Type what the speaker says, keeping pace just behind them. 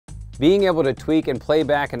Being able to tweak and play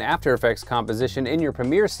back an After Effects composition in your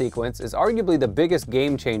Premiere sequence is arguably the biggest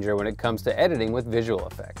game changer when it comes to editing with visual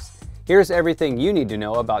effects. Here's everything you need to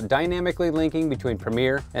know about dynamically linking between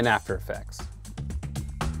Premiere and After Effects.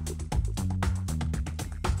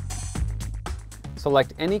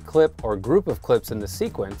 Select any clip or group of clips in the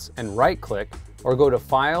sequence and right-click, or go to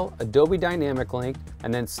File, Adobe Dynamic Link,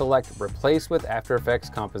 and then select Replace with After Effects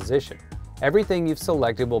Composition. Everything you've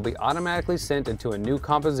selected will be automatically sent into a new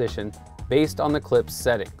composition based on the clip's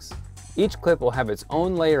settings. Each clip will have its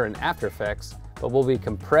own layer in After Effects, but will be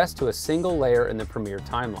compressed to a single layer in the Premiere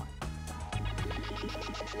timeline.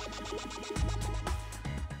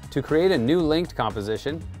 To create a new linked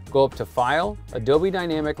composition, go up to File, Adobe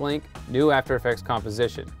Dynamic Link, New After Effects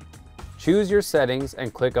Composition. Choose your settings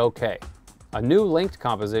and click OK. A new linked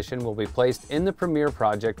composition will be placed in the Premiere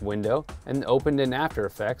project window and opened in After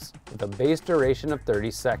Effects with a base duration of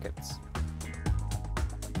 30 seconds.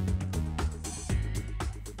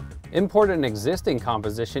 Import an existing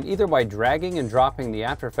composition either by dragging and dropping the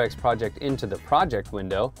After Effects project into the project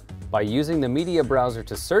window, by using the media browser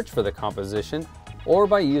to search for the composition, or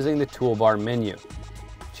by using the toolbar menu.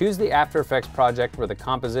 Choose the After Effects project where the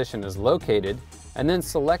composition is located, and then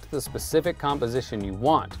select the specific composition you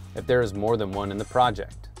want if there is more than one in the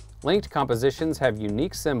project. Linked compositions have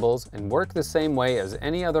unique symbols and work the same way as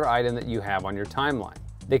any other item that you have on your timeline.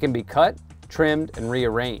 They can be cut, trimmed, and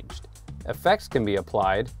rearranged. Effects can be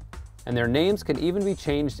applied, and their names can even be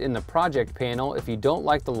changed in the project panel if you don't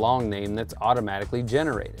like the long name that's automatically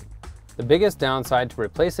generated. The biggest downside to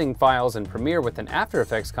replacing files in Premiere with an After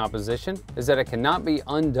Effects composition is that it cannot be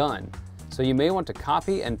undone, so you may want to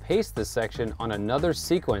copy and paste this section on another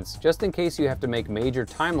sequence just in case you have to make major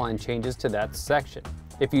timeline changes to that section.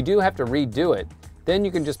 If you do have to redo it, then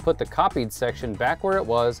you can just put the copied section back where it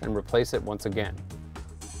was and replace it once again.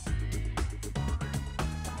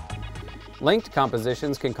 Linked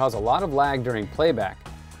compositions can cause a lot of lag during playback,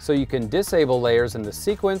 so you can disable layers in the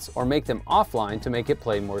sequence or make them offline to make it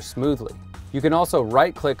play more smoothly. You can also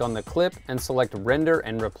right-click on the clip and select Render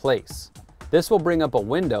and Replace. This will bring up a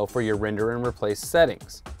window for your render and replace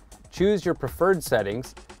settings. Choose your preferred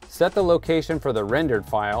settings, set the location for the rendered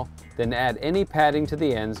file, then add any padding to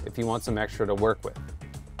the ends if you want some extra to work with.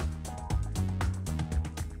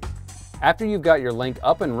 After you've got your link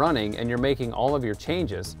up and running and you're making all of your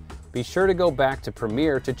changes, be sure to go back to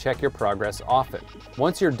Premiere to check your progress often.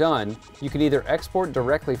 Once you're done, you can either export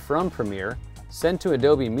directly from Premiere, send to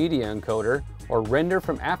Adobe Media Encoder, or render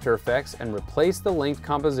from After Effects and replace the linked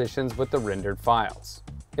compositions with the rendered files.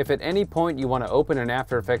 If at any point you want to open an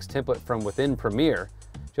After Effects template from within Premiere,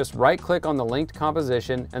 just right-click on the linked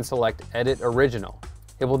composition and select Edit Original.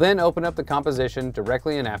 It will then open up the composition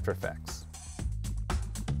directly in After Effects.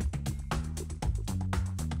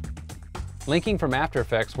 Linking from After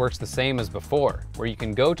Effects works the same as before, where you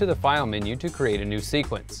can go to the File menu to create a new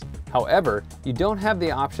sequence. However, you don't have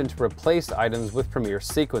the option to replace items with Premiere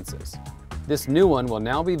sequences. This new one will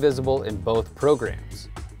now be visible in both programs.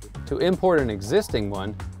 To import an existing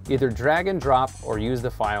one, either drag and drop or use the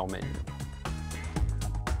File menu.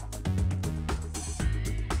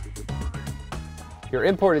 Your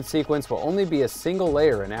imported sequence will only be a single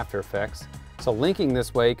layer in After Effects, so linking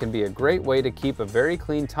this way can be a great way to keep a very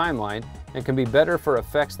clean timeline and can be better for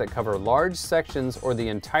effects that cover large sections or the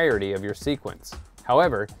entirety of your sequence.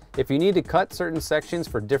 However, if you need to cut certain sections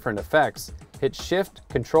for different effects, hit Shift,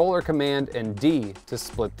 Control or Command and D to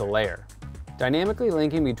split the layer. Dynamically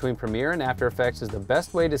linking between Premiere and After Effects is the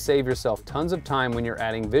best way to save yourself tons of time when you're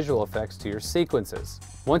adding visual effects to your sequences.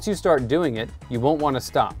 Once you start doing it, you won't want to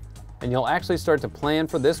stop, and you'll actually start to plan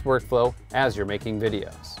for this workflow as you're making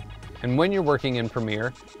videos. And when you're working in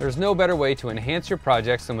Premiere, there's no better way to enhance your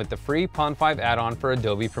projects than with the free Pond 5 add-on for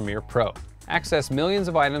Adobe Premiere Pro. Access millions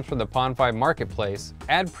of items from the Pond 5 marketplace,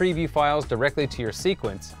 add preview files directly to your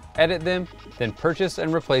sequence, edit them, then purchase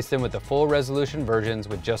and replace them with the full resolution versions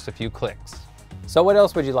with just a few clicks. So what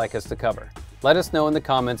else would you like us to cover? Let us know in the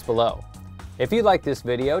comments below. If you like this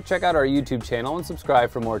video, check out our YouTube channel and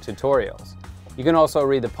subscribe for more tutorials. You can also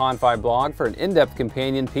read the Pond 5 blog for an in-depth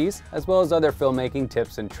companion piece, as well as other filmmaking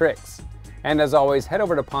tips and tricks. And as always, head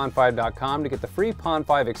over to pond5.com to get the free Pond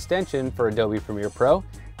 5 extension for Adobe Premiere Pro,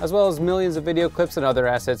 as well as millions of video clips and other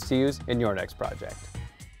assets to use in your next project.